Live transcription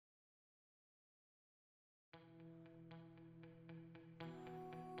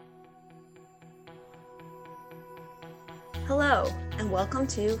Hello, and welcome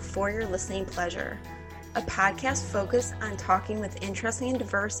to For Your Listening Pleasure, a podcast focused on talking with interesting and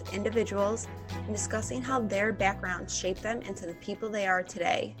diverse individuals and discussing how their backgrounds shape them into the people they are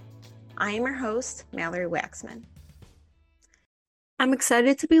today. I am your host, Mallory Waxman. I'm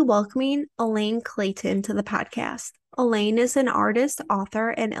excited to be welcoming Elaine Clayton to the podcast. Elaine is an artist, author,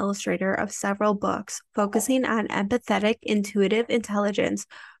 and illustrator of several books focusing on empathetic, intuitive intelligence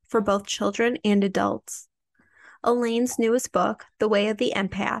for both children and adults. Elaine's newest book, The Way of the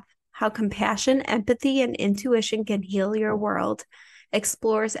Empath, How Compassion, Empathy, and Intuition Can Heal Your World,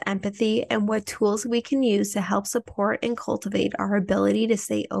 explores empathy and what tools we can use to help support and cultivate our ability to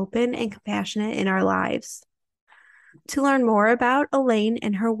stay open and compassionate in our lives. To learn more about Elaine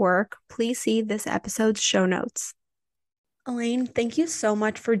and her work, please see this episode's show notes. Elaine, thank you so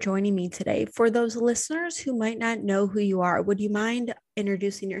much for joining me today. For those listeners who might not know who you are, would you mind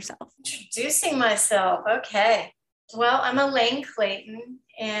introducing yourself? Introducing myself. Okay. Well, I'm Elaine Clayton,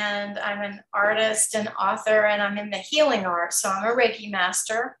 and I'm an artist and author, and I'm in the healing arts. So I'm a Reiki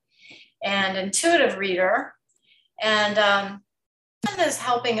master and intuitive reader. And is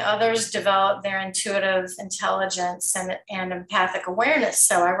helping others develop their intuitive intelligence and empathic awareness.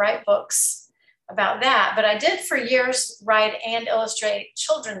 So I write books about that, but I did for years write and illustrate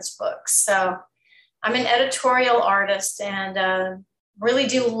children's books. So I'm an editorial artist and really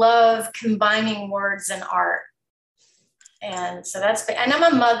do love combining words and art. And so and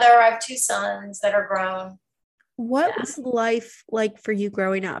I'm a mother. I have two sons that are grown. What was life like for you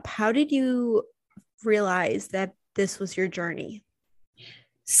growing up? How did you realize that this was your journey?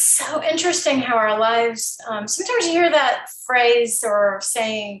 So interesting how our lives, sometimes you hear that phrase or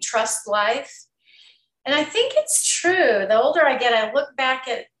saying, trust life. And I think it's true. The older I get, I look back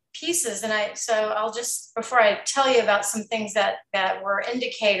at pieces so I'll just, before I tell you about some things that were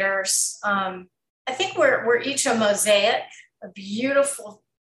indicators, I think we're each a mosaic, a beautiful,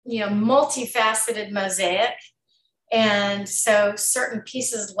 multifaceted mosaic. And so certain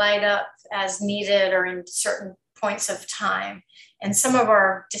pieces light up as needed or in certain points of time. And some of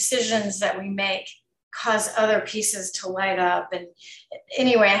our decisions that we make cause other pieces to light up. And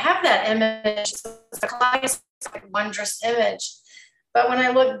anyway, I have that image. It's like a wondrous image. But when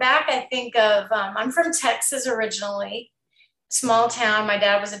I look back, I think of, I'm from Texas originally, small town. My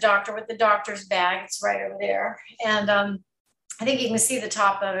dad was a doctor with the doctor's bag. It's right over there. And I think you can see the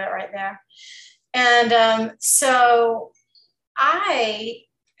top of it right there. And so I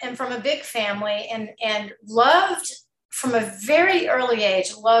am from a big family and loved, from a very early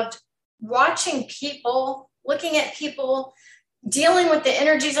age, loved watching people, looking at people, dealing with the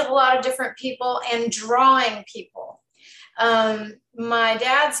energies of a lot of different people and drawing people. My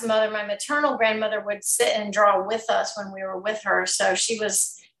dad's mother, my maternal grandmother, would sit and draw with us when we were with her. So she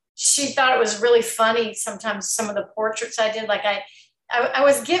thought it was really funny sometimes some of the portraits I did. Like I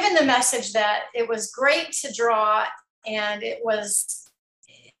was given the message that it was great to draw and it was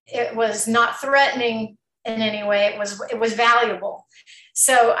not threatening in any way. It was valuable.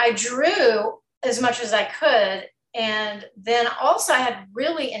 So I drew as much as I could. And then also I had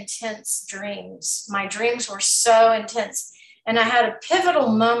really intense dreams. My dreams were so intense. And I had a pivotal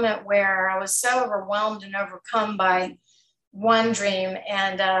moment where I was so overwhelmed and overcome by one dream.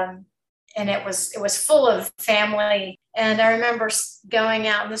 And it was full of family. And I remember going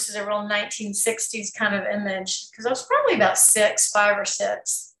out, and this is a real 1960s kind of image, because I was probably about 5 or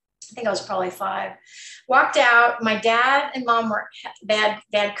 6. I think I was probably 5. Walked out. My dad and mom they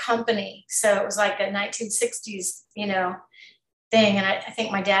had company. So it was like a 1960s, thing. And I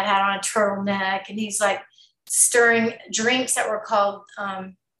think my dad had on a turtleneck, and he's like stirring drinks that were called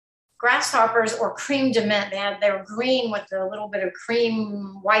grasshoppers or cream de mint. They were green with a little bit of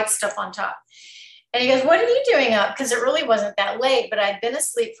cream white stuff on top. And he goes, "What are you doing up?" Because it really wasn't that late, but I'd been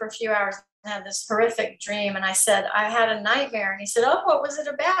asleep for a few hours and had this horrific dream. And I said, "I had a nightmare." And he said, "Oh, what was it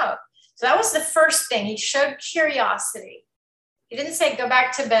about?" So that was the first thing. He showed curiosity. He didn't say, "Go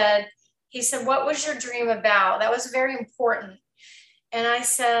back to bed." He said, "What was your dream about?" That was very important. And I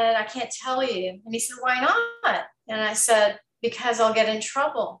said, "I can't tell you." And he said, "Why not?" And I said, "Because I'll get in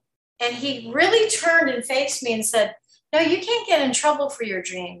trouble." And he really turned and faced me and said, "No, you can't get in trouble for your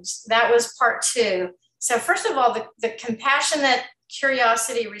dreams." That was part 2. So first of all, the compassionate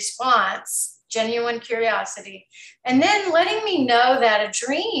curiosity response, genuine curiosity, and then letting me know that a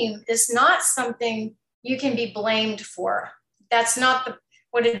dream is not something you can be blamed for. That's not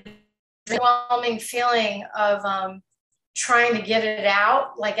what a overwhelming feeling of trying to get it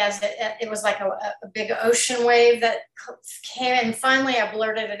out, like as it was like a big ocean wave that came, and finally I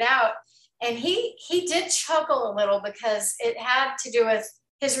blurted it out. And he did chuckle a little because it had to do with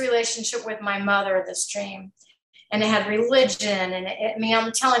his relationship with my mother, this dream. and it had religion, and I mean,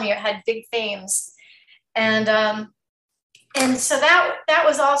 I'm telling you, it had big themes. And so that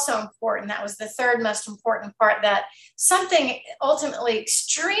was also important. That was the third most important part, that something ultimately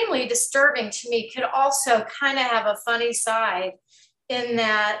extremely disturbing to me could also kind of have a funny side, in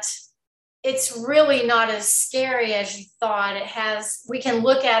that it's really not as scary as you thought. We can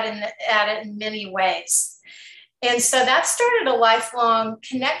look at it in many ways. And so that started a lifelong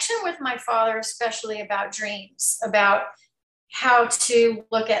connection with my father, especially about dreams, about how to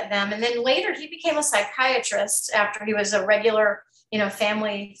look at them. And then later he became a psychiatrist after he was a regular,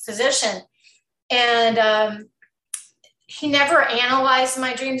 family physician. And he never analyzed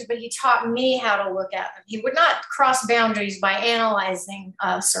my dreams, but he taught me how to look at them. He would not cross boundaries by analyzing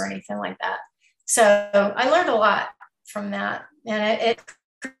us or anything like that. So I learned a lot from that. And it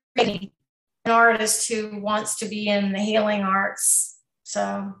created me an artist who wants to be in the healing arts.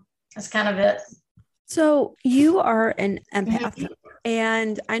 So that's kind of it. So you are an empath,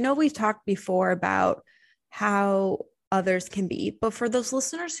 and I know we've talked before about how others can be, but for those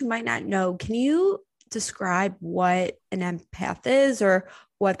listeners who might not know, can you describe what an empath is or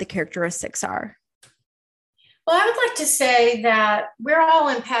what the characteristics are? Well, I would like to say that we're all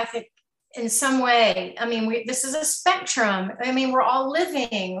empathic in some way. I mean, this is a spectrum. I mean, we're all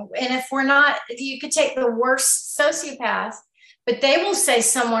living. And if we're not, you could take the worst sociopath, but they will say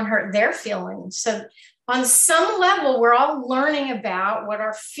someone hurt their feelings. So on some level, we're all learning about what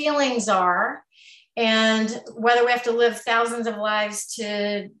our feelings are, and whether we have to live thousands of lives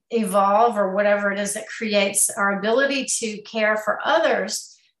to evolve or whatever it is that creates our ability to care for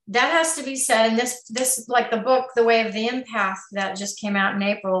others. That has to be said. And this, like the book, The Way of the Empath, that just came out in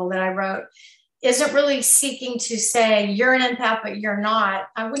April that I wrote, isn't really seeking to say you're an empath, but you're not.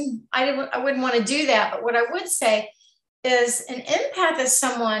 I wouldn't want to do that. But what I would say is an empath is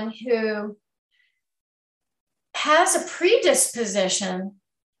someone who has a predisposition,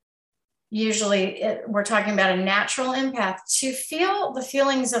 usually we're talking about a natural empath, to feel the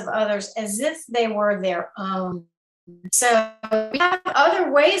feelings of others as if they were their own. So we have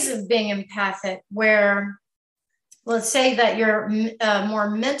other ways of being empathic where, let's say that you're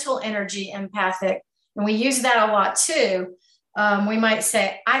more mental energy empathic, and we use that a lot too. We might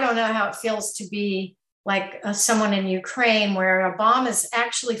say, I don't know how it feels to be like someone in Ukraine where a bomb is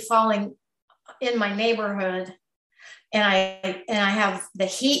actually falling in my neighborhood, and I have the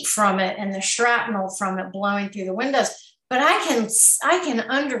heat from it and the shrapnel from it blowing through the windows. But I can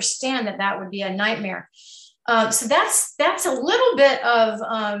understand that would be a nightmare. So that's a little bit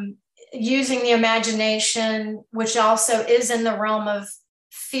of using the imagination, which also is in the realm of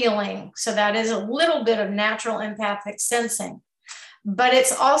feeling. So that is a little bit of natural empathic sensing. But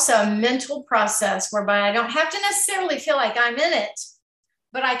it's also a mental process whereby I don't have to necessarily feel like I'm in it,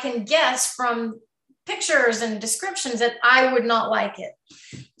 but I can guess from pictures and descriptions that I would not like it.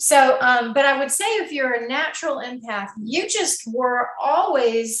 So, but I would say if you're a natural empath, you just were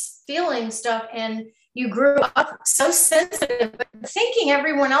always feeling stuff, and you grew up so sensitive, but thinking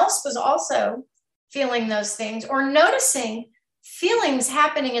everyone else was also feeling those things, or noticing feelings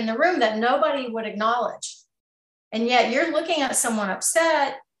happening in the room that nobody would acknowledge. And yet you're looking at someone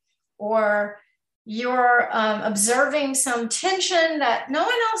upset, or you're observing some tension that no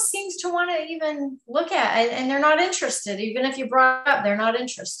one else seems to want to even look at, and they're not interested. Even if you brought it up, they're not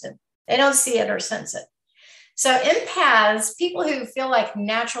interested. They don't see it or sense it. So empaths, people who feel like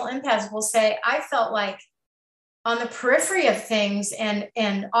natural empaths, will say, I felt like on the periphery of things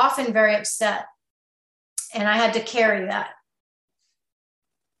and often very upset. And I had to carry that.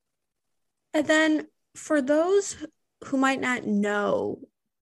 And then for those who might not know,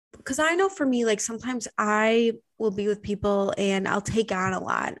 because I know for me, like sometimes I will be with people and I'll take on a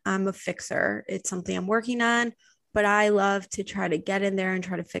lot. I'm a fixer. It's something I'm working on, but I love to try to get in there and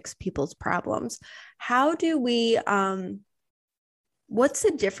try to fix people's problems. How do we, what's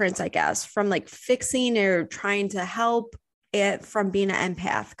the difference, I guess, from like fixing or trying to help it from being an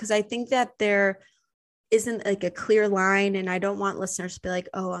empath? Because I think that there isn't like a clear line, and I don't want listeners to be like,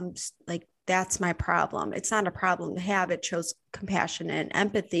 oh, I'm like, that's my problem. It's not a problem to have. It shows compassion and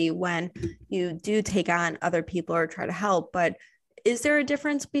empathy when you do take on other people or try to help. But is there a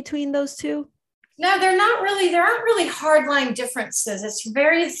difference between those two? No, they're not really. There aren't really hardline differences. It's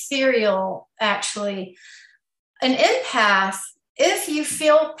very ethereal, actually. An empath, if you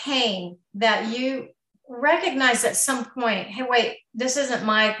feel pain that you recognize at some point, hey, wait, this isn't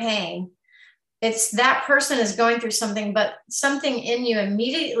my pain. It's that person is going through something, but something in you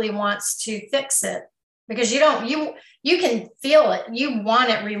immediately wants to fix it because you can feel it. You want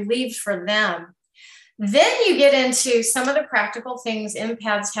it relieved for them. Then you get into some of the practical things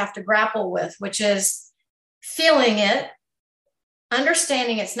empaths have to grapple with, which is feeling it,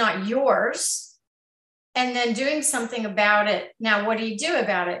 understanding it's not yours, and then doing something about it. Now, what do you do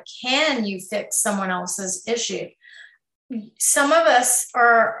about it? Can you fix someone else's issue? Some of us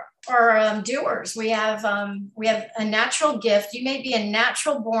are doers. We have a natural gift. You may be a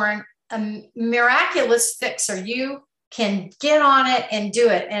natural born, a miraculous fixer. You can get on it and do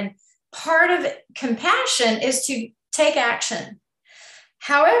it. And part of compassion is to take action.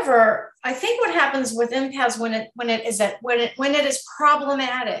 However, I think what happens with empaths when it is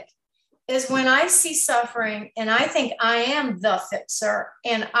problematic is when I see suffering and I think I am the fixer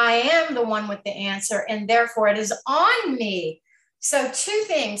and I am the one with the answer, and therefore it is on me. So two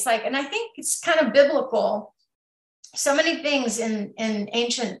things, and I think it's kind of biblical. So many things in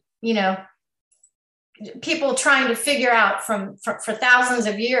ancient, people trying to figure out for thousands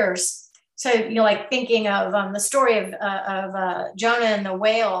of years. So, thinking of the story of Jonah and the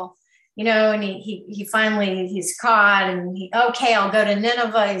whale, and he finally, he's caught and I'll go to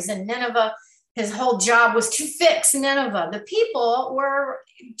Nineveh. He's in Nineveh. His whole job was to fix Nineveh. The people were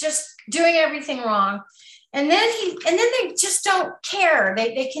just doing everything wrong. And then they just don't care.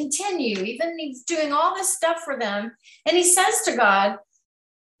 They continue, even he's doing all this stuff for them. And he says to God,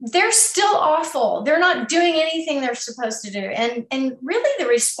 they're still awful. They're not doing anything they're supposed to do. And really the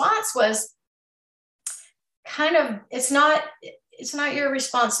response was kind of, it's not your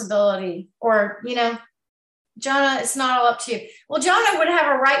responsibility, or, Jonah, it's not all up to you. Well, Jonah would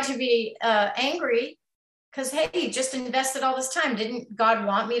have a right to be angry because, hey, he just invested all this time. Didn't God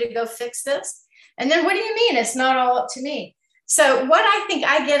want me to go fix this? And then what do you mean it's not all up to me? So what I think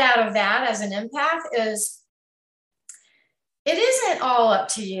I get out of that as an empath is, it isn't all up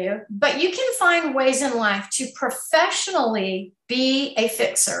to you, but you can find ways in life to professionally be a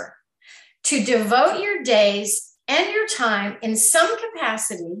fixer, to devote your days and your time in some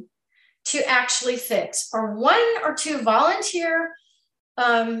capacity to actually fix, or one or two volunteer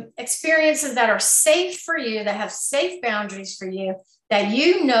experiences that are safe for you, that have safe boundaries for you, that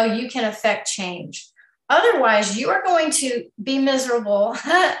you can affect change. Otherwise, you are going to be miserable.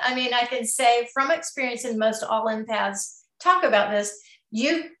 I mean, I can say from experience, and most all empaths talk about this,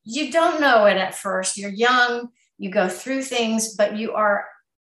 you don't know it at first. You're young, you go through things, but you are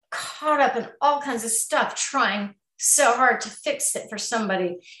caught up in all kinds of stuff, trying so hard to fix it for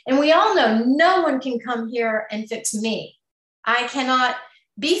somebody. And we all know no one can come here and fix me. I cannot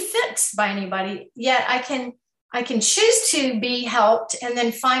be fixed by anybody, yet I can choose to be helped and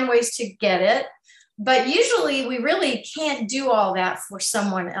then find ways to get it. But usually we really can't do all that for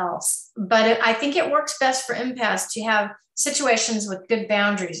someone else. But I think it works best for empaths to have situations with good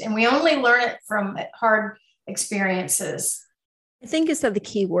boundaries. And we only learn it from hard experiences. I think you said the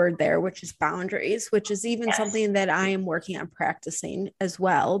key word there, which is boundaries, which is even something that I am working on practicing as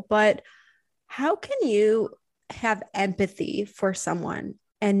well. But how can you have empathy for someone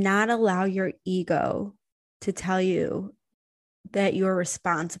and not allow your ego to tell you that you're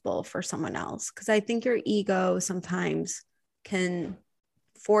responsible for someone else? Because I think your ego sometimes can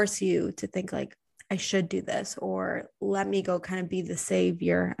force you to think like, I should do this, or let me go kind of be the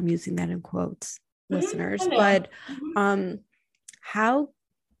savior. I'm using that in quotes, listeners. But how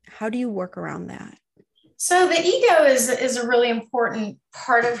do you work around that? So the ego is a really important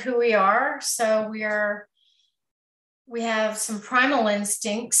part of who we are. So we have some primal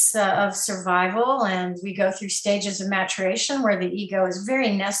instincts of survival, and we go through stages of maturation where the ego is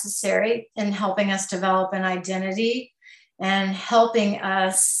very necessary in helping us develop an identity and helping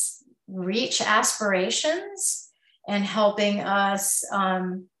us reach aspirations and helping us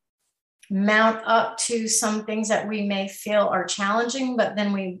mount up to some things that we may feel are challenging, but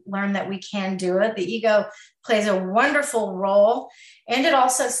then we learn that we can do it. The ego plays a wonderful role, and it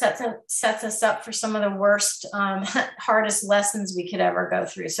also sets us up for some of the worst, hardest lessons we could ever go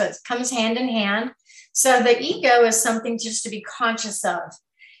through. So it comes hand in hand. So the ego is something just to be conscious of,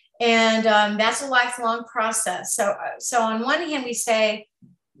 and that's a lifelong process. So on one hand, we say,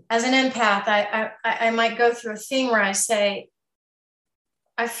 as an empath, I might go through a thing where I say,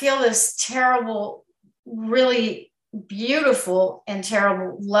 I feel this terrible, really beautiful and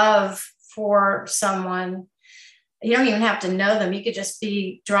terrible love for someone. You don't even have to know them. You could just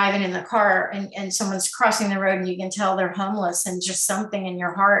be driving in the car and someone's crossing the road and you can tell they're homeless, and just something in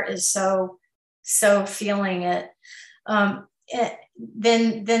your heart is so feeling it.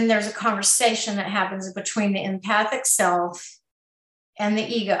 Then there's a conversation that happens between the empathic self and the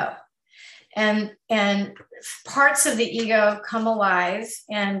ego. And parts of the ego come alive.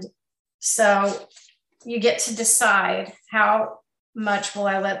 And so you get to decide how much will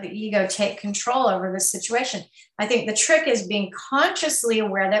I let the ego take control over this situation? I think the trick is being consciously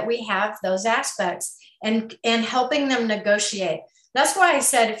aware that we have those aspects and helping them negotiate. That's why I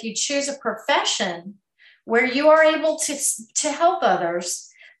said, if you choose a profession where you are able to help others,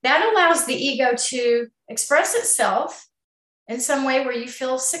 that allows the ego to express itself in some way where you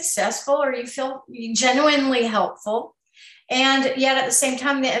feel successful or you feel genuinely helpful. And yet at the same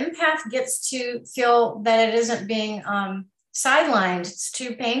time, the empath gets to feel that it isn't being sidelined. It's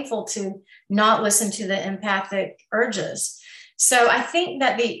too painful to not listen to the empathic urges. So I think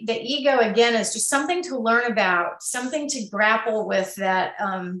that the ego, again, is just something to learn about, something to grapple with that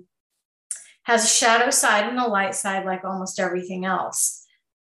has a shadow side and a light side, like almost everything else,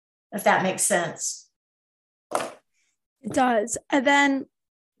 if that makes sense. It does. And then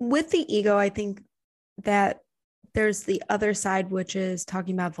with the ego, I think that there's the other side, which is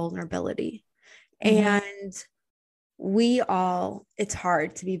talking about vulnerability. Mm-hmm. And it's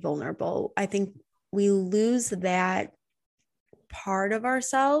hard to be vulnerable. I think we lose that part of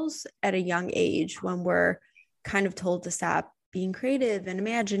ourselves at a young age when we're kind of told to stop being creative and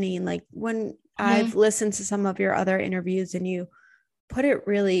imagining. Like when I've listened to some of your other interviews and you put it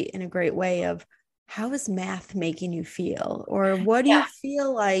really in a great way of, how is math making you feel? Or what do you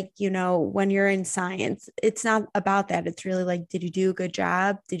feel like, when you're in science? It's not about that. It's really like, did you do a good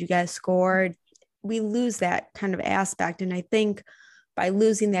job? Did you guys score? We lose that kind of aspect. And I think by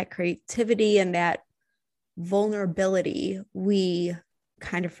losing that creativity and that vulnerability, we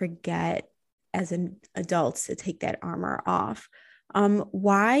kind of forget as adults to take that armor off.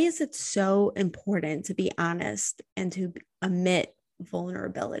 Why is it so important to be honest and to admit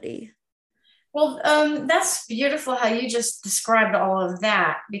vulnerability? Well, that's beautiful how you just described all of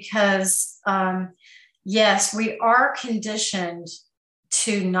that, because yes, we are conditioned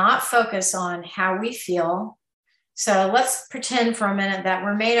to not focus on how we feel. So let's pretend for a minute that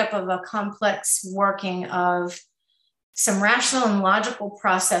we're made up of a complex working of some rational and logical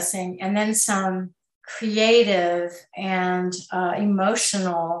processing, and then some creative and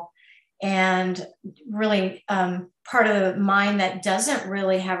emotional and really part of the mind that doesn't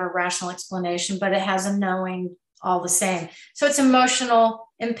really have a rational explanation, but it has a knowing all the same. So it's emotional,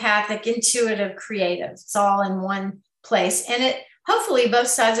 empathic, intuitive, creative. It's all in one place. And hopefully both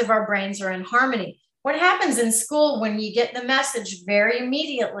sides of our brains are in harmony. What happens in school when you get the message very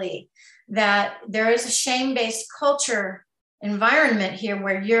immediately that there is a shame-based culture environment here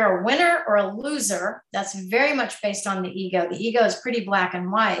where you're a winner or a loser, that's very much based on the ego. The ego is pretty black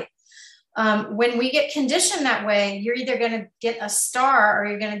and white. When we get conditioned that way, you're either going to get a star or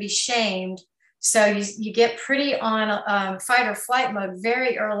you're going to be shamed. So you get pretty on fight or flight mode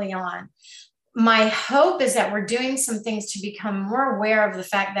very early on. My hope is that we're doing some things to become more aware of the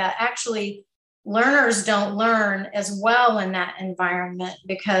fact that actually learners don't learn as well in that environment,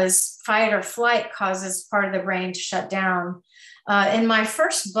 because fight or flight causes part of the brain to shut down. In my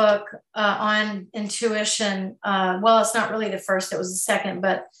first book on intuition, well, it's not really the first, it was the second,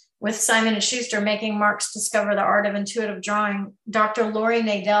 but with Simon & Schuster, Making Marks Discover the Art of Intuitive Drawing, Dr. Lori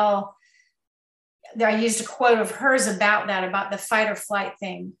Nadel, I used a quote of hers about that, about the fight or flight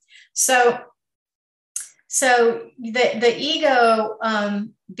thing. So the ego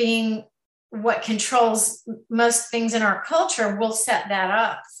being what controls most things in our culture will set that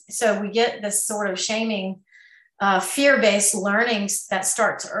up. So we get this sort of shaming, fear-based learnings that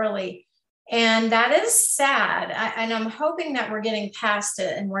starts early. And that is sad. And I'm hoping that we're getting past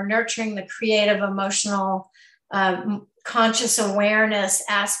it and we're nurturing the creative, emotional, conscious awareness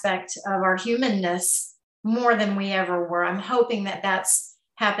aspect of our humanness more than we ever were. I'm hoping that that's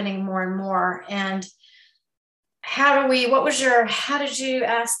happening more and more. And how did you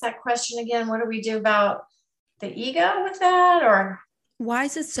ask that question again? What do we do about the ego with that? Or why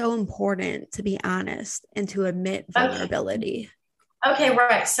is it so important to be honest and to admit vulnerability? Okay,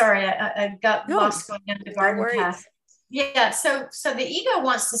 right. Sorry, I got lost going down the garden path. Yeah, so the ego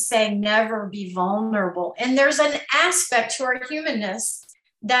wants to say never be vulnerable. And there's an aspect to our humanness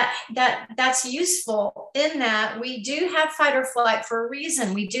that's useful in that we do have fight or flight for a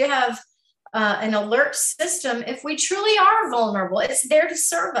reason. We do have an alert system if we truly are vulnerable. It's there to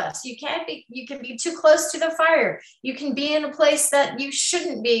serve us. You can be too close to the fire. You can be in a place that you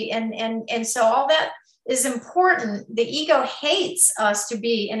shouldn't be. And so all that is important. The ego hates us to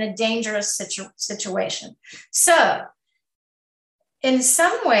be in a dangerous situation. So in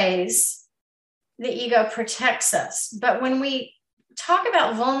some ways, the ego protects us. But when we talk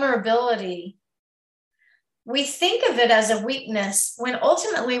about vulnerability, we think of it as a weakness when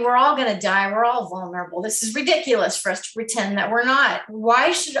ultimately we're all going to die. We're all vulnerable. This is ridiculous for us to pretend that we're not.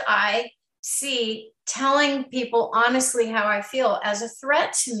 Why should I see telling people honestly how I feel as a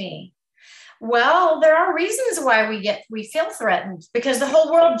threat to me. Well, there are reasons why we feel threatened, because the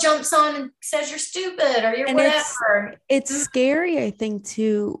whole world jumps on and says you're stupid or you're And whatever. it's scary, I think,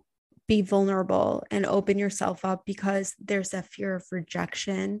 to be vulnerable and open yourself up, because there's a fear of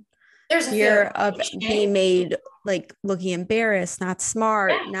rejection, There's a fear fear of being made like looking embarrassed, not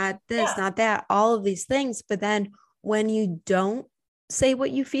smart, not this, not that, all of these things. But then when you don't say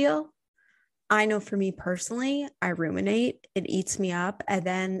what you feel, I know for me personally, I ruminate, it eats me up. And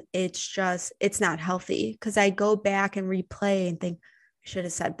then it's not healthy, because I go back and replay and think, I should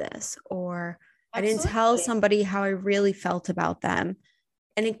have said this, or I didn't tell somebody how I really felt about them.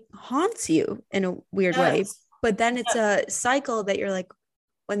 And it haunts you in a weird way. But then it's a cycle that you're like,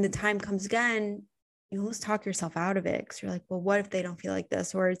 when the time comes again, you almost talk yourself out of it, because you're like, well, what if they don't feel like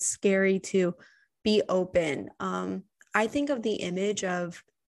this? Or it's scary to be open. I think of the image of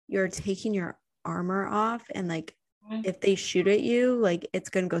you're taking your armor off, and like, if they shoot at you, like, it's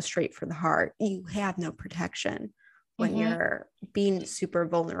going to go straight for the heart. You have no protection when you're being super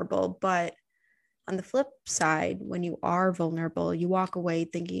vulnerable. But on the flip side, when you are vulnerable, you walk away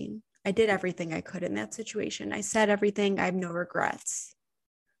thinking, I did everything I could in that situation. I said everything. I have no regrets.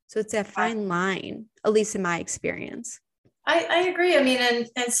 So it's that fine line, at least in my experience. I agree. I mean,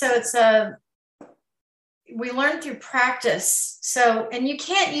 and so it's we learn through practice. So, and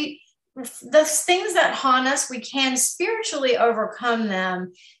those things that haunt us, we can spiritually overcome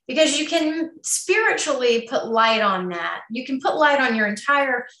them, because you can spiritually put light on that. You can put light on your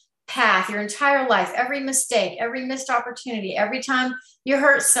entire path, your entire life, every mistake, every missed opportunity, every time you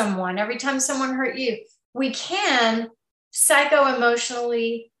hurt someone, every time someone hurt you. We can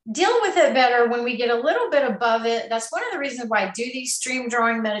psycho-emotionally deal with it better when we get a little bit above it. That's one of the reasons why I do these stream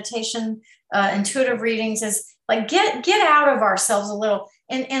drawing meditation, intuitive readings, is like get out of ourselves a little,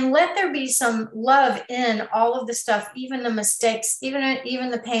 and let there be some love in all of the stuff, even the mistakes,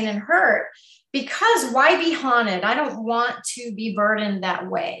 even the pain and hurt. Because why be haunted? I don't want to be burdened that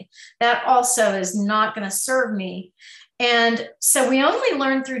way. That also is not going to serve me. And so we only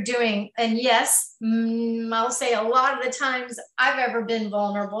learn through doing. And yes, I'll say a lot of the times I've ever been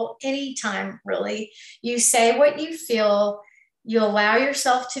vulnerable, anytime really, you say what you feel, you allow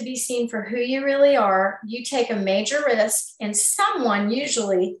yourself to be seen for who you really are, you take a major risk, and someone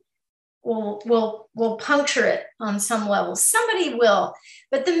usually will puncture it on some level. Somebody will.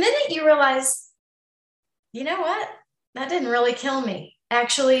 But the minute you realize, you know what, that didn't really kill me.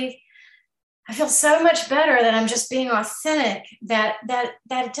 Actually, I feel so much better that I'm just being authentic, that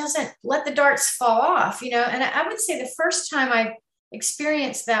it doesn't let the darts fall off, And I would say the first time I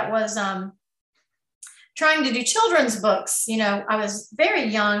experienced that was trying to do children's books. I was very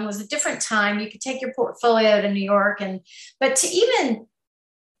young, it was a different time. You could take your portfolio to New York, but to even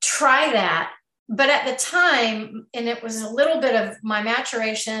try that. But at the time, and it was a little bit of my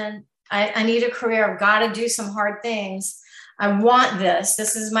maturation, I need a career, I've got to do some hard things. I want this.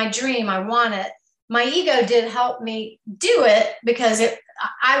 This is my dream. I want it. My ego did help me do it, because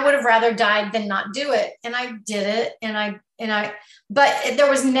I would have rather died than not do it. And I did it. But there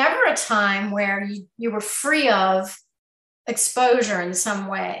was never a time where you were free of exposure in some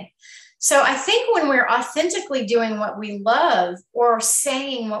way. So I think when we're authentically doing what we love, or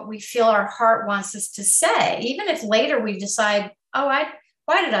saying what we feel our heart wants us to say, even if later we decide, why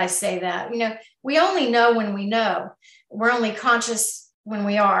did I say that? We only know when we know. We're only conscious when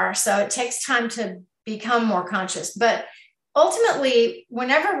we are. So it takes time to become more conscious. But ultimately,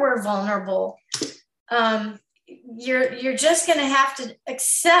 whenever we're vulnerable, you're just going to have to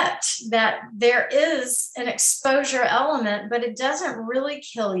accept that there is an exposure element, but it doesn't really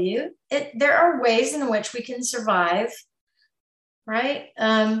kill you. There are ways in which we can survive, right?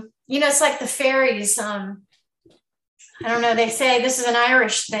 It's like the fairies. I don't know, they say this is an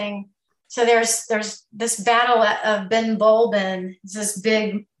Irish thing. So there's this battle of Ben Bulben, this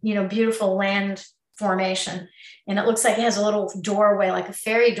big, beautiful land formation. And it looks like it has a little doorway, like a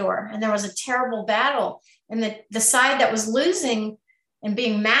fairy door. And there was a terrible battle. And the side that was losing and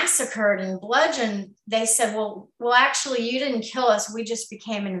being massacred and bludgeoned, they said, well, actually, you didn't kill us. We just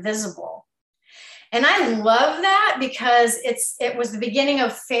became invisible. And I love that, because it was the beginning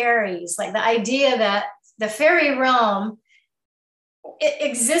of fairies, like the idea that the fairy realm, it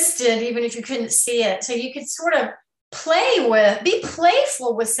existed even if you couldn't see it. So you could sort of be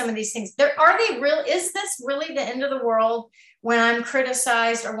playful with some of these things. Is this really the end of the world when I'm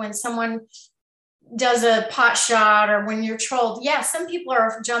criticized, or when someone does a pot shot, or when you're trolled? Yeah, some people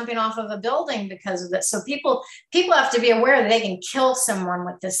are jumping off of a building because of it. So people have to be aware that they can kill someone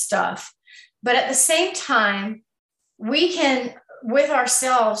with this stuff. But at the same time, we can with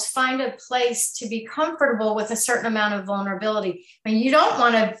ourselves, find a place to be comfortable with a certain amount of vulnerability. I mean, you don't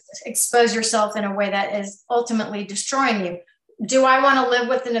want to expose yourself in a way that is ultimately destroying you. Do I want to live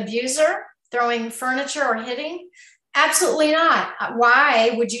with an abuser throwing furniture or hitting? Absolutely not.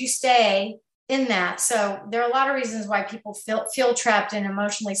 Why would you stay in that? So there are a lot of reasons why people feel trapped and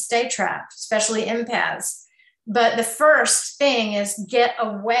emotionally stay trapped, especially empaths. But the first thing is get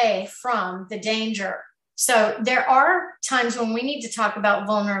away from the danger. So there are times when we need to talk about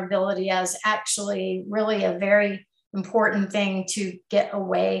vulnerability as actually really a very important thing to get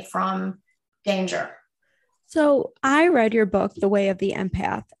away from danger. So I read your book, The Way of the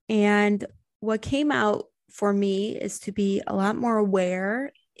Empath, and what came out for me is to be a lot more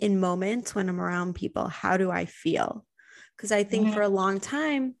aware in moments when I'm around people. How do I feel? Because I think for a long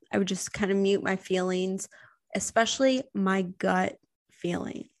time, I would just kind of mute my feelings, especially my gut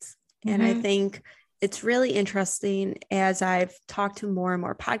feelings. And I think it's really interesting as I've talked to more and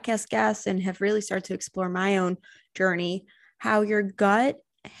more podcast guests and have really started to explore my own journey, how your gut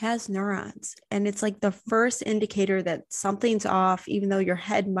has neurons. And it's like the first indicator that something's off, even though your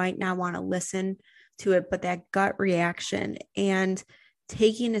head might not want to listen to it, but that gut reaction and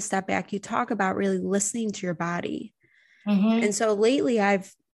taking a step back, you talk about really listening to your body. And so lately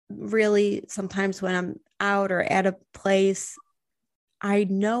I've really, sometimes when I'm out or at a place, I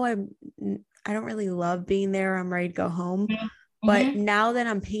know I don't really love being there. I'm ready to go home. But now that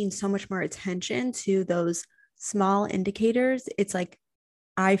I'm paying so much more attention to those small indicators, it's like,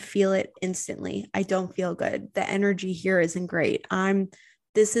 I feel it instantly. I don't feel good. The energy here isn't great.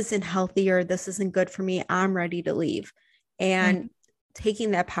 This isn't healthy, or this isn't good for me. I'm ready to leave. And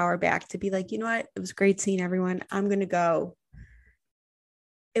taking that power back to be like, you know what? It was great seeing everyone. I'm going to go.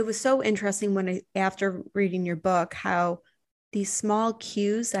 It was so interesting after reading your book, how these small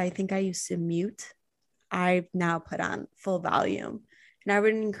cues I think I used to mute, I've now put on full volume. And I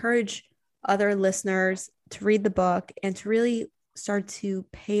would encourage other listeners to read the book and to really start to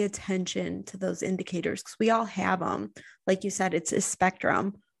pay attention to those indicators, because we all have them. Like you said, it's a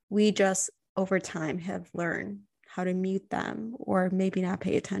spectrum. We just over time have learned how to mute them or maybe not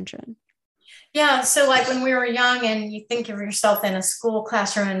pay attention. Yeah. So like when we were young and you think of yourself in a school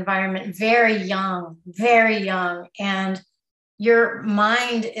classroom environment, very young, and your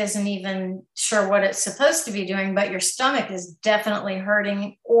mind isn't even sure what it's supposed to be doing, but your stomach is definitely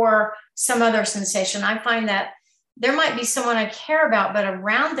hurting or some other sensation. I find that there might be someone I care about, but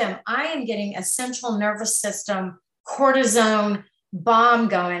around them, I am getting a central nervous system cortisone bomb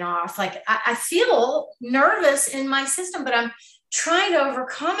going off. Like I feel nervous in my system, but I'm trying to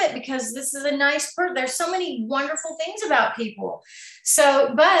overcome it because this is a nice person. There's so many wonderful things about people.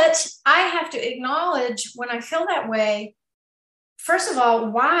 So, but I have to acknowledge when I feel that way, first of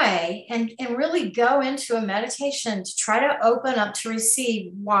all, why, and really go into a meditation to try to open up to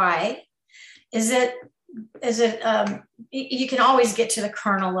receive why. Is it, you can always get to the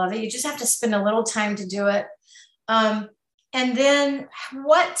kernel of it. You just have to spend a little time to do it. And then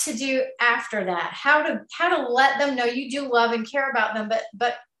what to do after that, how to let them know you do love and care about them,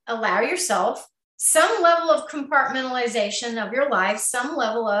 but allow yourself some level of compartmentalization of your life, some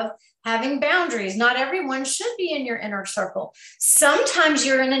level of having boundaries. Not everyone should be in your inner circle. Sometimes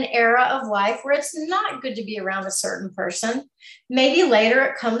you're in an era of life where it's not good to be around a certain person. Maybe later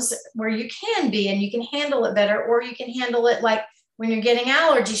it comes where you can be and you can handle it better, or you can handle it like when you're getting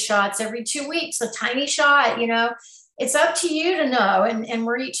allergy shots every 2 weeks, a tiny shot, it's up to you to know. And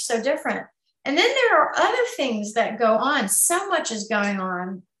we're each so different. And then there are other things that go on. So much is going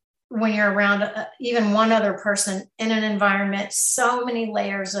on when you're around even one other person in an environment, so many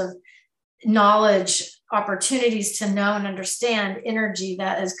layers of knowledge, opportunities to know and understand energy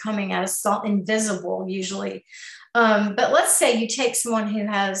that is coming at us, invisible usually. But let's say you take someone who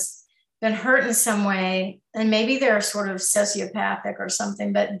has been hurt in some way, and maybe they're sort of sociopathic or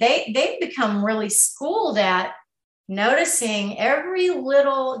something, but they've become really schooled at noticing every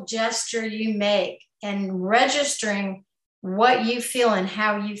little gesture you make and registering what you feel and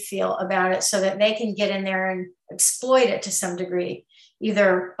how you feel about it so that they can get in there and exploit it to some degree,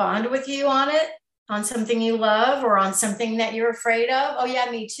 either bond with you on it, on something you love, or on something that you're afraid of. Oh yeah,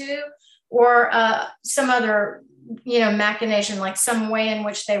 me too. Or some other, machination, like some way in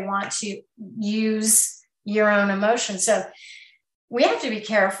which they want to use your own emotion. So we have to be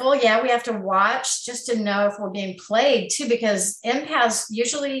careful. Yeah, we have to watch just to know if we're being played too, because empaths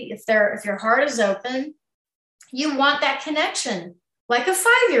usually, if your heart is open, you want that connection, like a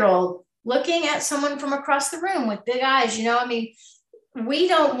 5-year-old looking at someone from across the room with big eyes. We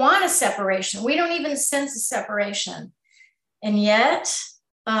don't want a separation. We don't even sense a separation. And yet,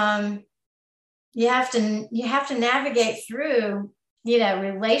 you have to navigate through,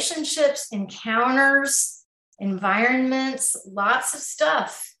 relationships, encounters, environments, lots of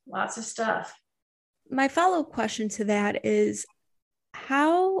stuff. My follow-up question to that is,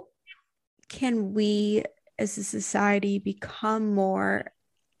 how can we as a society become more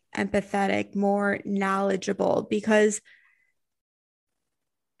empathetic, more knowledgeable? Because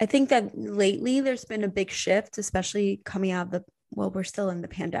I think that lately there's been a big shift, especially coming out of we're still in the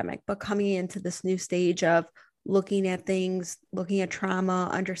pandemic, but coming into this new stage of looking at things, looking at trauma,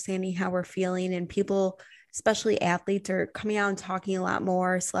 understanding how we're feeling. And people, especially athletes, are coming out and talking a lot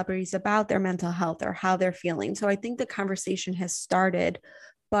more, celebrities, about their mental health or how they're feeling. So I think the conversation has started,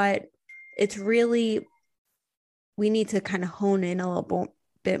 but it's really, we need to kind of hone in a little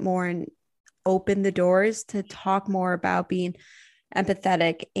bit more and open the doors to talk more about being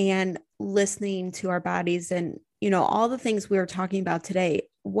empathetic and listening to our bodies and, all the things we were talking about today.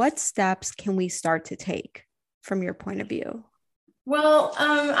 What steps can we start to take from your point of view? Well,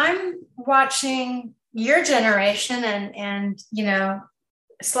 I'm watching your generation and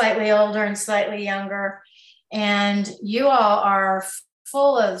slightly older and slightly younger, and you all are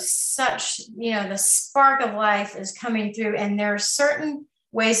full of such, the spark of life is coming through, and there are certain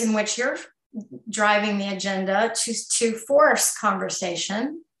ways in which you're driving the agenda to force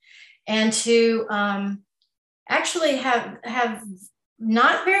conversation and to actually have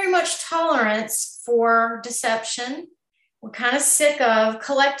not very much tolerance for deception. We're kind of sick of,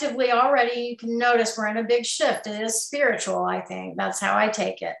 collectively already, you can notice we're in a big shift. It is spiritual, I think. That's how I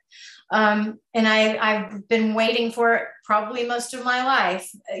take it. And I've been waiting for it probably most of my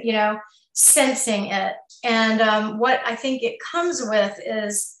life, sensing it. And what I think it comes with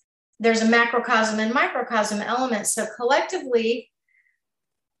is there's a macrocosm and microcosm element. So collectively,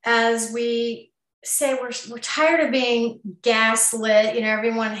 as we say, we're tired of being gaslit,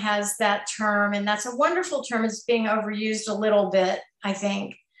 everyone has that term, and that's a wonderful term. It's being overused a little bit, I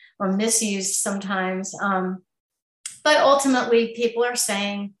think, or misused sometimes. But ultimately, people are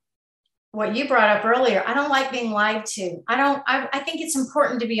saying what you brought up earlier. I don't like being lied to. I think it's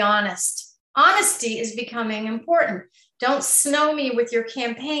important to be honest. Honesty is becoming important. Don't snow me with your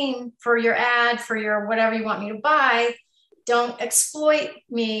campaign for your ad, for your whatever you want me to buy. Don't exploit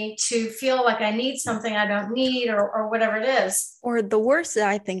me to feel like I need something I don't need, or whatever it is. Or the worst,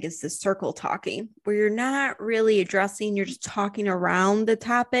 I think, is the circle talking, where you're not really addressing, you're just talking around the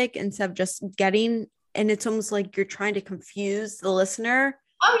topic instead of just getting, and it's almost like you're trying to confuse the listener.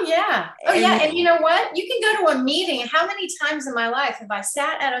 Oh, yeah. Oh, yeah. And you know what? You can go to a meeting. How many times in my life have I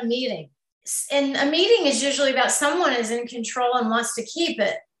sat at a meeting? And a meeting is usually about someone is in control and wants to keep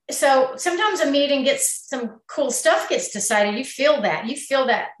it. So sometimes a meeting gets some cool stuff gets decided. You feel that,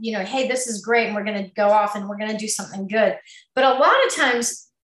 hey, this is great. And we're going to go off and we're going to do something good. But a lot of times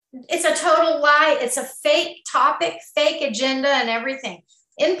it's a total lie. It's a fake topic, fake agenda and everything.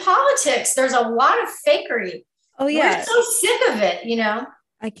 In politics, there's a lot of fakery. Oh, yeah. We're so sick of it,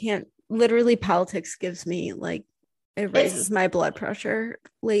 I can't, literally, politics gives me it raises my blood pressure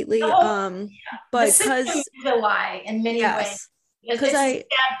lately. But because it's a lie in many ways. Because it's a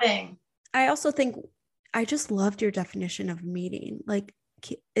bad thing. I also think I just loved your definition of a meeting.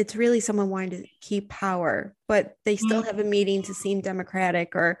 It's really someone wanting to keep power, but they still have a meeting to seem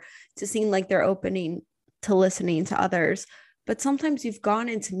democratic or to seem like they're opening to listening to others. But sometimes you've gone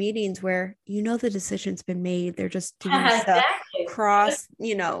into meetings where the decision's been made. They're just doing stuff, cross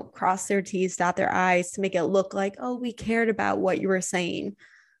their T's, dot their I's to make it look like, oh, we cared about what you were saying.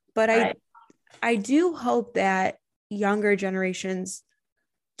 But I do hope that younger generations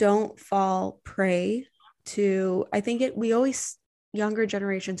don't fall prey to, I think younger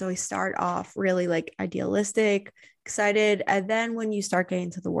generations always start off really idealistic, excited. And then when you start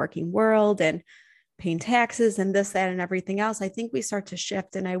getting to the working world and paying taxes and this, that, and everything else, I think we start to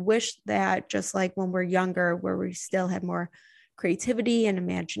shift. And I wish that just like when we're younger, where we still have more creativity and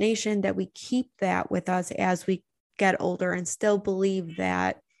imagination, that we keep that with us as we get older and still believe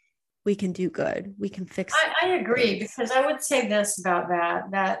that we can do good. We can fix. I agree, because I would say this about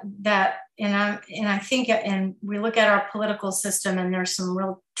that, and I think, and we look at our political system and there's some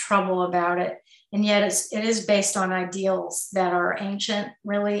real trouble about it. And yet it is based on ideals that are ancient,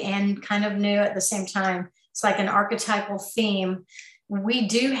 really, and kind of new at the same time. It's like an archetypal theme. We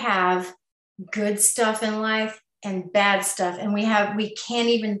do have good stuff in life and bad stuff. And we can't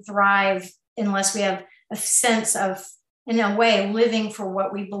even thrive unless we have a sense of, in a way, living for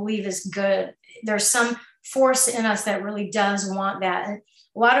what we believe is good. There's some force in us that really does want that. And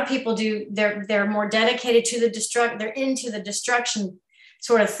a lot of people do, they're more dedicated to they're into the destruction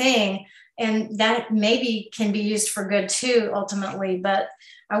sort of thing. And that maybe can be used for good too, ultimately. But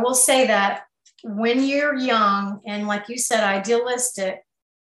I will say that when you're young and, like you said, idealistic,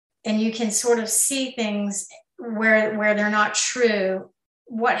 and you can sort of see things where they're not true,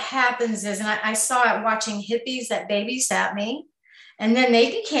 what happens is, and I saw it watching hippies that babysat me, and then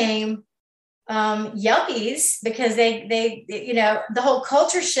they became yuppies because they, you know, the whole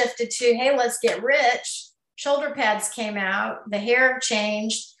culture shifted to, hey, let's get rich. Shoulder pads came out, the hair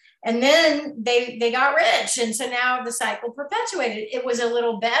changed, and then they got rich. And so now the cycle perpetuated. It was a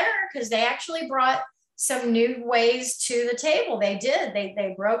little better because they actually brought some new ways to the table. They did.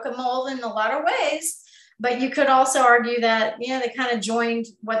 They broke a mold in a lot of ways. But you could also argue that, you know, they kind of joined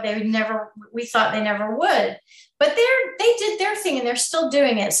what we thought they never would. But they did their thing, and they're still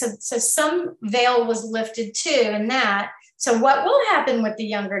doing it. So some veil was lifted too in that. So what will happen with the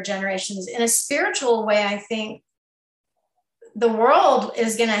younger generations in a spiritual way, I think the world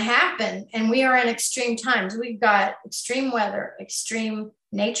is going to happen, and we are in extreme times. We've got extreme weather, extreme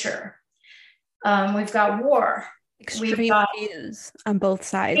nature. We've got war. Extreme views on both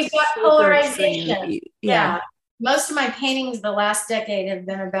sides. We've got polarization. Yeah. Most of my paintings the last decade have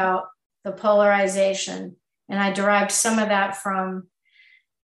been about the polarization. And I derived some of that from,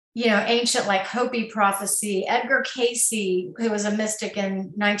 you know, ancient like Hopi prophecy. Edgar Cayce, who was a mystic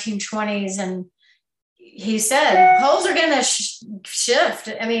in 1920s, and he said poles are going to shift.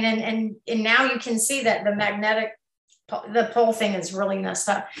 I mean, and now you can see that the pole thing is really messed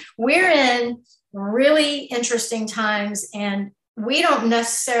up. We're in really interesting times, and we don't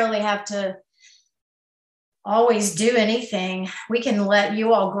necessarily have to always do anything. We can let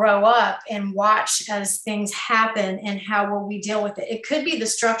you all grow up and watch as things happen, and how will we deal with it. It could be the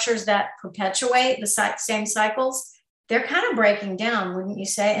structures that perpetuate the same cycles. They're kind of breaking down, wouldn't you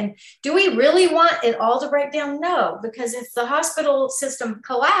say? And do we really want it all to break down? No, because if the hospital system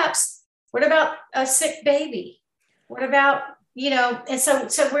collapsed, what about a sick baby? What about, you know, and so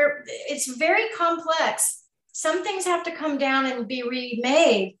it's very complex. Some things have to come down and be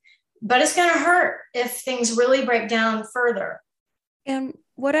remade, but it's going to hurt if things really break down further. And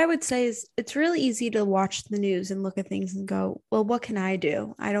what I would say is it's really easy to watch the news and look at things and go, well, what can I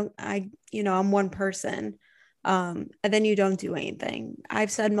do? I'm one person. And then you don't do anything.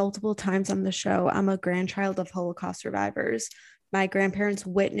 I've said multiple times on the show, I'm a grandchild of Holocaust survivors. My grandparents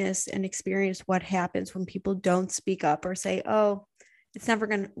witnessed and experienced what happens when people don't speak up or say, oh,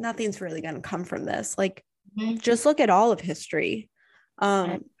 nothing's really going to come from this. Like, just look at all of history.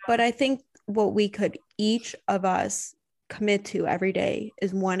 But I think what we could each of us commit to every day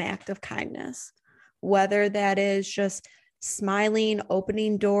is one act of kindness, whether that is just smiling,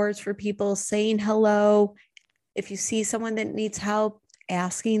 opening doors for people, saying hello. If you see someone that needs help,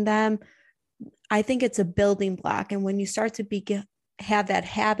 asking them. I think it's a building block. And when you start to have that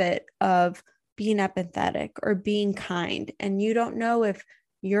habit of being empathetic or being kind, and you don't know if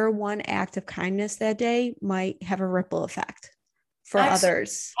your one act of kindness that day might have a ripple effect for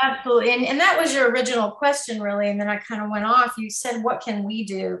others. Absolutely. And that was your original question, really. And then I kind of went off. You said, what can we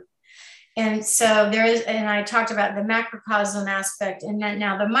do? And so and I talked about the macrocosm aspect, and then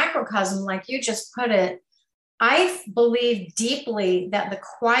now the microcosm, like you just put it. I believe deeply that the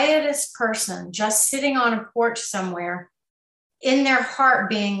quietest person just sitting on a porch somewhere, in their heart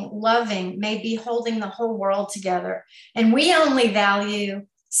being loving, may be holding the whole world together. And we only value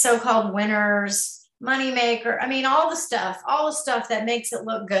so-called winners, moneymaker. I mean, all the stuff that makes it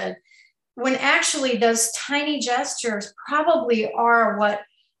look good, when actually those tiny gestures probably are what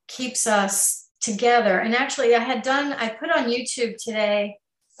keeps us together. And actually I put on YouTube yesterday,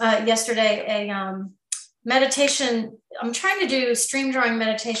 a meditation. I'm trying to do stream drawing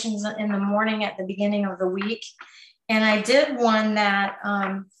meditations in the morning at the beginning of the week. And I did one that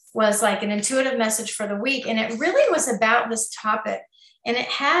was like an intuitive message for the week. And it really was about this topic. And it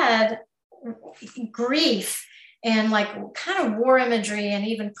had grief and like kind of war imagery and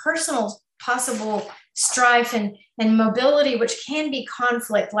even personal possible strife and mobility, which can be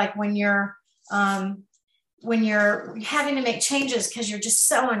conflict, like when you're having to make changes because you're just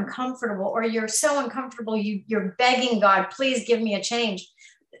so uncomfortable, or you're so uncomfortable, you're begging God, please give me a change.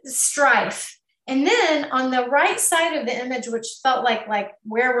 Strife. And then on the right side of the image, which felt like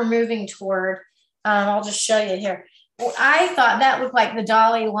where we're moving toward, I'll just show you here. Well, I thought that looked like the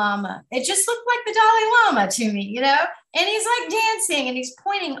Dalai Lama. It just looked like the Dalai Lama to me, you know? And he's like dancing and he's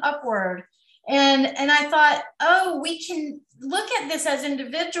pointing upward. And I thought, oh, we can look at this as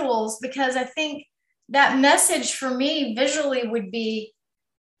individuals, because I think that message for me visually would be,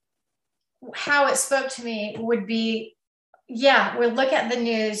 how it spoke to me would be, yeah, we look at the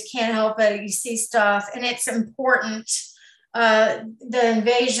news, can't help it, you see stuff, and it's important. the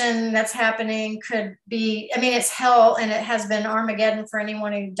invasion that's happening could be, I mean, it's hell, and it has been Armageddon for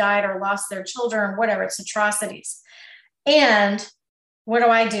anyone who died or lost their children or whatever. It's atrocities. And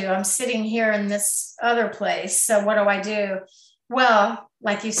what do? I'm sitting here in this other place. So what do I do? Well,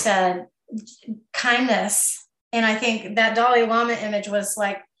 like you said, kindness. And I think that Dalai Lama image was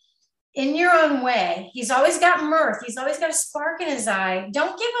like, in your own way. He's always got mirth. He's always got a spark in his eye.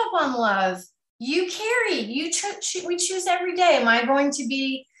 Don't give up on love. You carry, we choose every day. Am I going to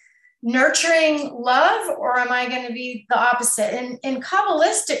be nurturing love, or am I going to be the opposite? In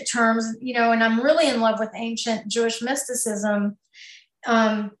Kabbalistic terms, you know, and I'm really in love with ancient Jewish mysticism.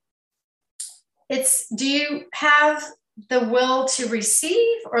 It's, do you have the will to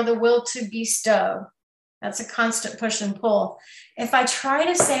receive or the will to bestow? That's a constant push and pull. If I try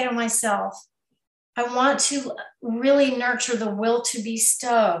to say to myself, I want to really nurture the will to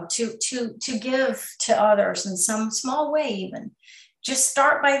bestow, to give to others in some small way, even just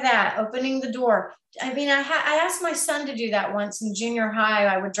start by that, opening the door. I mean, I asked my son to do that once in junior high.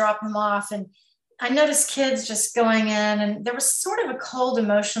 I would drop him off, and I noticed kids just going in, and there was sort of a cold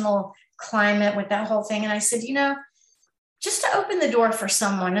emotional climate with that whole thing. And I said, you know, just to open the door for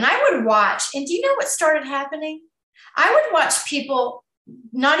someone. And I would watch, and do you know what started happening? I would watch people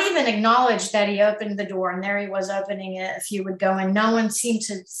not even acknowledge that he opened the door, and there he was opening it. If you would go in, no one seemed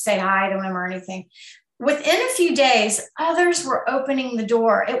to say hi to him or anything. Within a few days, others were opening the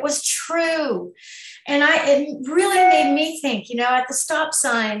door. It was true. And it really made me think, you know, at the stop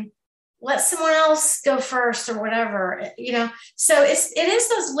sign, let someone else go first or whatever, you know. So it is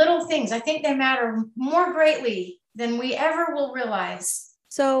those little things. I think they matter more greatly than we ever will realize.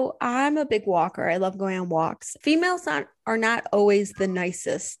 So I'm a big walker. I love going on walks. Females are not always the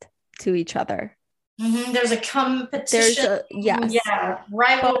nicest to each other. Mm-hmm. There's a competition. Yes. Yeah,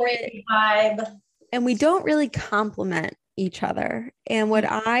 rivalry vibe. And we don't really compliment each other. And what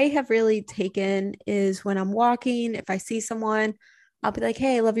I have really taken is when I'm walking, if I see someone, I'll be like,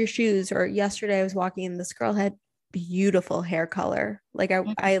 hey, I love your shoes. Or yesterday I was walking and this girl had beautiful hair color. Like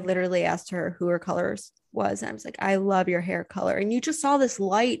I literally asked her who her colors was. And I was like, I love your hair color. And you just saw this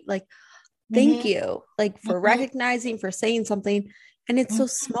light, like, thank you, like for recognizing, for saying something. And it's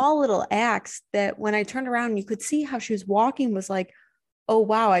those small little acts that when I turned around, you could see how she was walking was like, oh,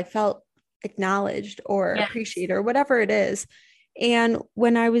 wow, I felt acknowledged or appreciated or whatever it is. And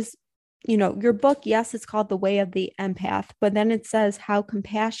when I was, you know, your book, yes, it's called The Way of the Empath, but then it says how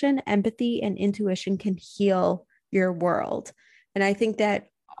compassion, empathy, and intuition can heal your world. And I think that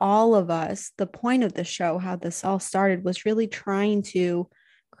all of us, the point of the show, how this all started, was really trying to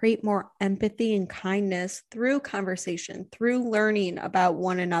create more empathy and kindness through conversation, through learning about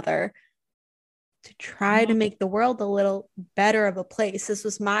one another, to try to make the world a little better of a place. This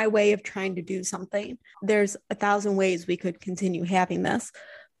was my way of trying to do something. There's 1,000 ways we could continue having this,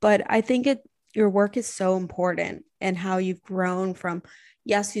 but I think your work is so important, and how you've grown from,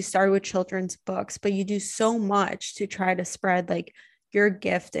 yes, you started with children's books, but you do so much to try to spread like your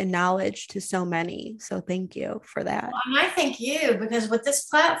gift and knowledge to so many. So thank you for that. Well, and I thank you, because with this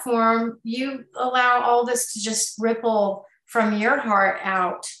platform, you allow all this to just ripple from your heart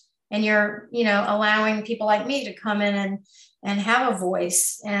out, and you're, you know, allowing people like me to come in and have a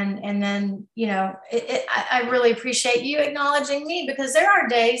voice. And then, you know, I really appreciate you acknowledging me, because there are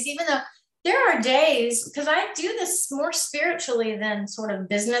days, even though there are days, because I do this more spiritually than sort of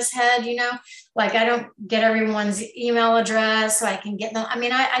business head, you know, like I don't get everyone's email address so I can get them. I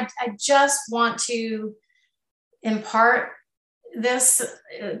mean, I just want to impart this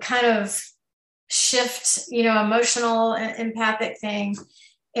kind of shift, you know, emotional, empathic thing.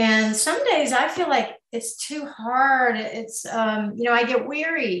 And some days I feel like it's too hard. It's, you know, I get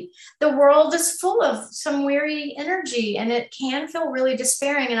weary. The world is full of some weary energy, and it can feel really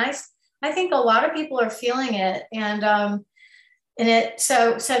despairing. And I think a lot of people are feeling it. And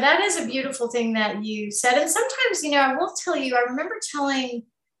so that is a beautiful thing that you said. And sometimes, you know, I will tell you, I remember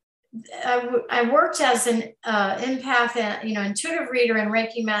I worked as an empath and, you know, intuitive reader and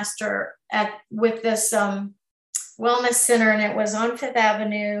Reiki master with this wellness center, and it was on Fifth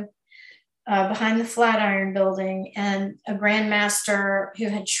Avenue behind the Flatiron Building, and a grandmaster who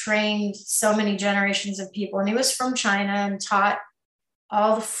had trained so many generations of people. And he was from China and taught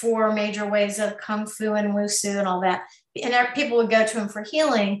all the 4 major ways of Kung Fu and Wushu and all that. And people would go to him for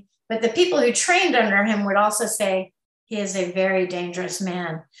healing, but the people who trained under him would also say, he is a very dangerous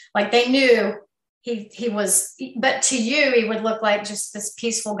man. Like they knew he was, but to you, he would look like just this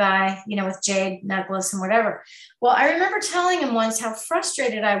peaceful guy, you know, with jade necklace and whatever. Well, I remember telling him once how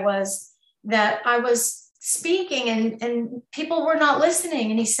frustrated I was that I was speaking and people were not listening.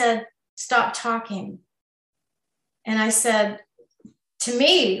 And he said, stop talking. And I said, to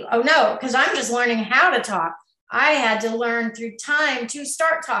me, oh no, because I'm just learning how to talk. I had to learn through time to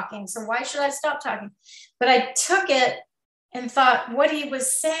start talking. So why should I stop talking? But I took it and thought what he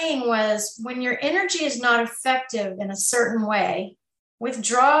was saying was, when your energy is not effective in a certain way,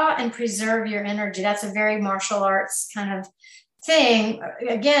 withdraw and preserve your energy. That's a very martial arts kind of thing.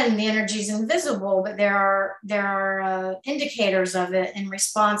 Again, the energy is invisible, but there are indicators of it and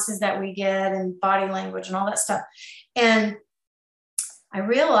responses that we get and body language and all that stuff. And I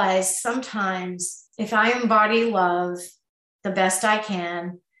realized sometimes if I embody love the best I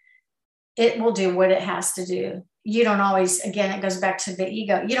can, it will do what it has to do. You don't always, again, it goes back to the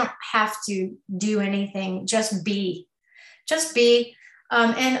ego. You don't have to do anything, just be. Just be.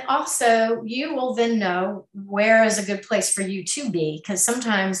 And also, you will then know where is a good place for you to be. Because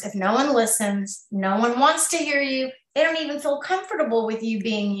sometimes if no one listens, no one wants to hear you, they don't even feel comfortable with you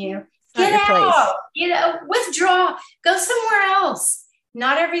being you. Get out, withdraw, go somewhere else.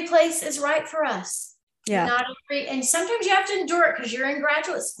 Not every place is right for us. Yeah. And sometimes you have to endure it because you're in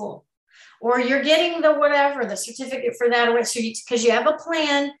graduate school or you're getting the certificate for that, because you have a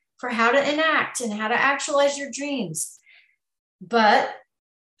plan for how to enact and how to actualize your dreams. But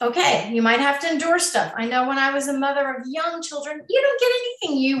okay, you might have to endure stuff. I know when I was a mother of young children, you don't get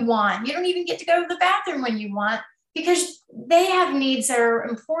anything you want. You don't even get to go to the bathroom when you want, because they have needs that are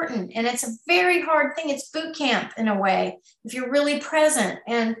important. And it's a very hard thing. It's boot camp in a way, if you're really present.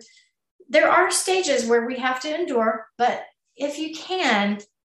 And there are stages where we have to endure, but if you can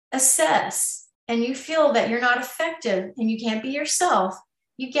assess and you feel that you're not effective and you can't be yourself,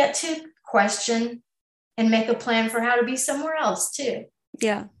 you get to question and make a plan for how to be somewhere else too.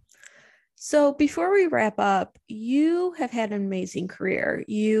 Yeah. So before we wrap up, you have had an amazing career.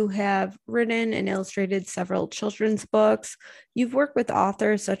 You have written and illustrated several children's books. You've worked with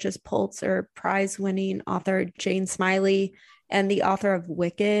authors such as Pulitzer Prize-winning author Jane Smiley and the author of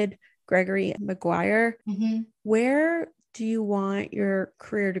Wicked, Gregory Maguire. Mm-hmm. Where do you want your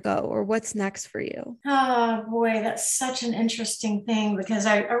career to go, or what's next for you? Oh boy, that's such an interesting thing, because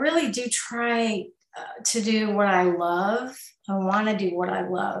I really do try to do what I love. I want to do what I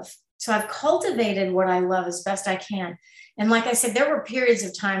love. So I've cultivated what I love as best I can. And like I said, there were periods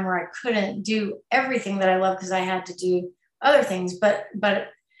of time where I couldn't do everything that I love because I had to do other things,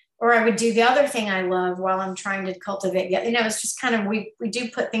 or I would do the other thing I love while I'm trying to cultivate. It's just kind of, we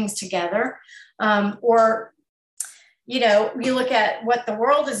do put things together. You look at what the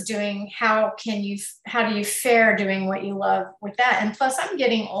world is doing. How do you fare doing what you love with that? And plus I'm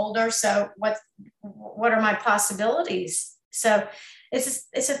getting older. So what are my possibilities? So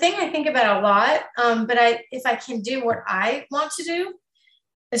it's a thing I think about a lot. But if I can do what I want to do,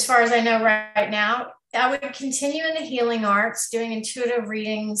 as far as I know right now, I would continue in the healing arts, doing intuitive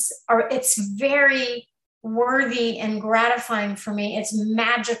readings. It's very worthy and gratifying for me. It's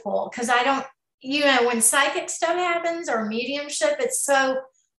magical because I don't, when psychic stuff happens or mediumship, it's so,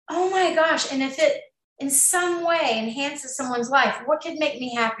 oh my gosh. And if it in some way enhances someone's life, what could make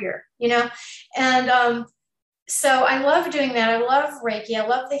me happier, And so I love doing that. I love Reiki. I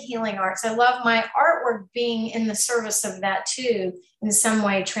love the healing arts. I love my artwork being in the service of that too, in some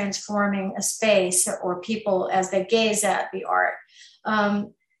way transforming a space or people as they gaze at the art.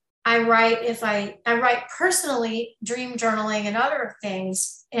 I write personally, dream journaling and other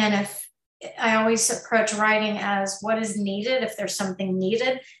things. And if I always approach writing as what is needed. If there's something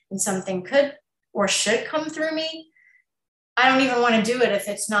needed and something could or should come through me, I don't even want to do it if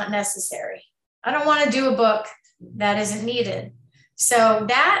it's not necessary. I don't want to do a book that isn't needed. So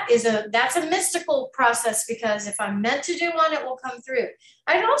that's a mystical process, because if I'm meant to do one, it will come through.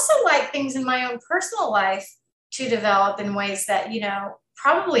 I'd also like things in my own personal life to develop in ways that,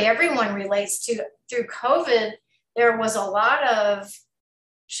 probably everyone relates to. Through COVID, there was a lot of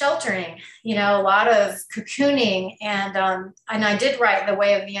sheltering, a lot of cocooning. And I did write The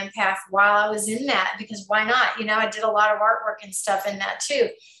Way of the Empath while I was in that, because why not? I did a lot of artwork and stuff in that too.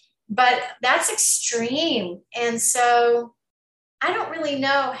 But that's extreme. And so I don't really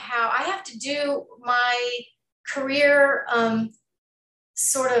know how. I have to do my career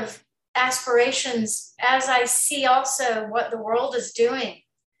sort of aspirations as I see also what the world is doing.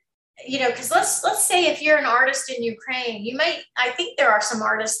 Because let's say if you're an artist in Ukraine, I think there are some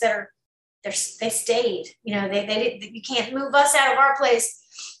artists that they stayed, you can't move us out of our place.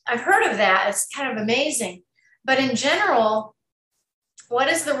 I've heard of that. It's kind of amazing. But in general, what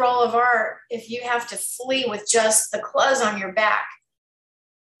is the role of art if you have to flee with just the clothes on your back?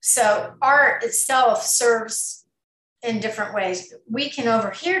 So art itself serves in different ways. We can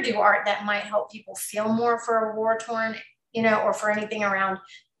over here do art that might help people feel more for a war-torn, or for anything around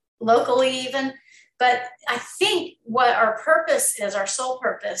locally even. But I think what our purpose is, our soul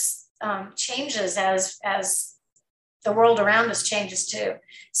purpose, changes as the world around us changes too.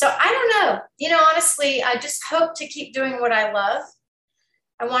 So I don't know, honestly, I just hope to keep doing what I love.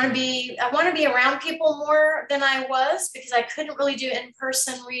 I want to be around people more than I was, because I couldn't really do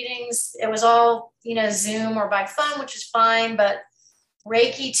in-person readings. It was all, Zoom or by phone, which is fine, but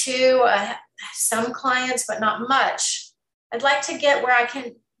Reiki too, some clients, but not much. I'd like to get where I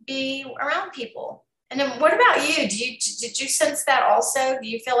can be around people. And then what about you? Did you sense that also? Do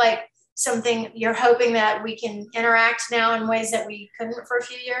you feel like something you're hoping that we can interact now in ways that we couldn't for a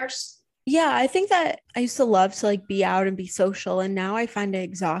few years? Yeah, I think that I used to love to like be out and be social, and now I find it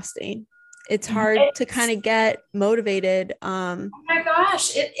exhausting. It's hard to kind of get motivated. Oh my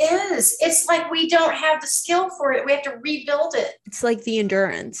gosh, it is. It's like we don't have the skill for it. We have to rebuild it. It's like the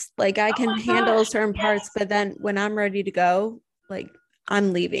endurance. Like I can handle certain parts, but then when I'm ready to go, like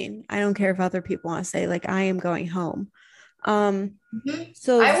I'm leaving. I don't care if other people want to say, like, I am going home. So I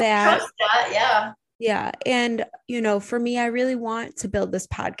would that, trust that. Yeah. yeah. And, for me, I really want to build this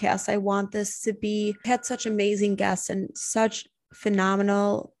podcast. I want this to be, had such amazing guests and such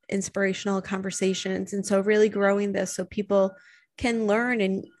phenomenal, inspirational conversations. And so really growing this so people can learn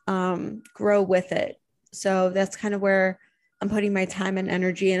and grow with it. So that's kind of where I'm putting my time and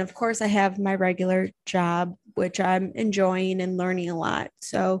energy. And of course, I have my regular job, which I'm enjoying and learning a lot.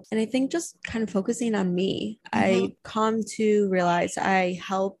 So, and I think just kind of focusing on me, I come to realize I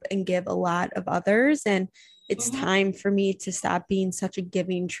help and give a lot of others. And it's time for me to stop being such a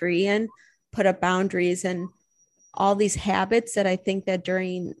giving tree and put up boundaries and all these habits that I think that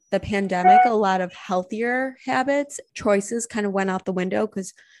during the pandemic, a lot of healthier habits, choices kind of went out the window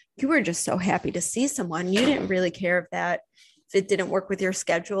because you were just so happy to see someone. You didn't really care if it didn't work with your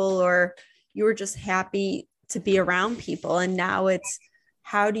schedule, or you were just happy to be around people. And now it's,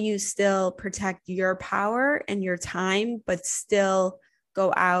 how do you still protect your power and your time, but still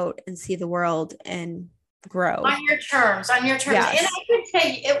go out and see the world and grow on your terms. Yes. And I can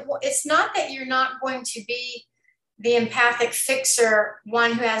tell you, it's not that you're not going to be the empathic fixer,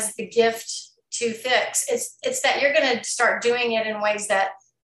 one who has the gift to fix. It's that you're going to start doing it in ways that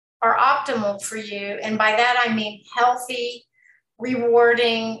are optimal for you. And by that, I mean healthy,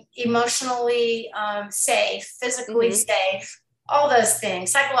 rewarding, emotionally safe, physically safe, all those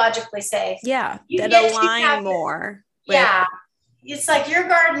things, psychologically safe. Yeah, that align more. Yeah. It's like your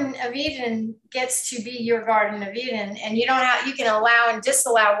Garden of Eden gets to be your Garden of Eden, and you can allow and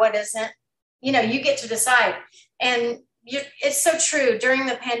disallow what isn't, you get to decide. And it's so true. During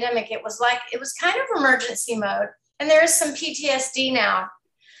the pandemic, it was kind of emergency mode, and there is some PTSD now.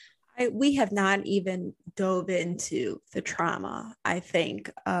 We have not even dove into the trauma, I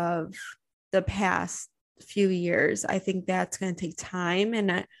think, of the past few years. I think that's going to take time.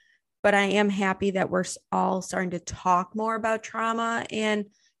 But I am happy that we're all starting to talk more about trauma and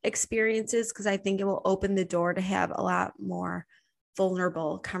experiences, because I think it will open the door to have a lot more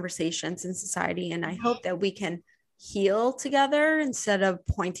vulnerable conversations in society. And I hope that we can heal together instead of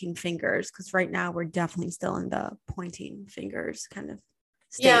pointing fingers, because right now we're definitely still in the pointing fingers kind of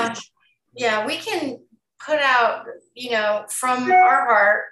stage. Yeah, we can put out, from our heart,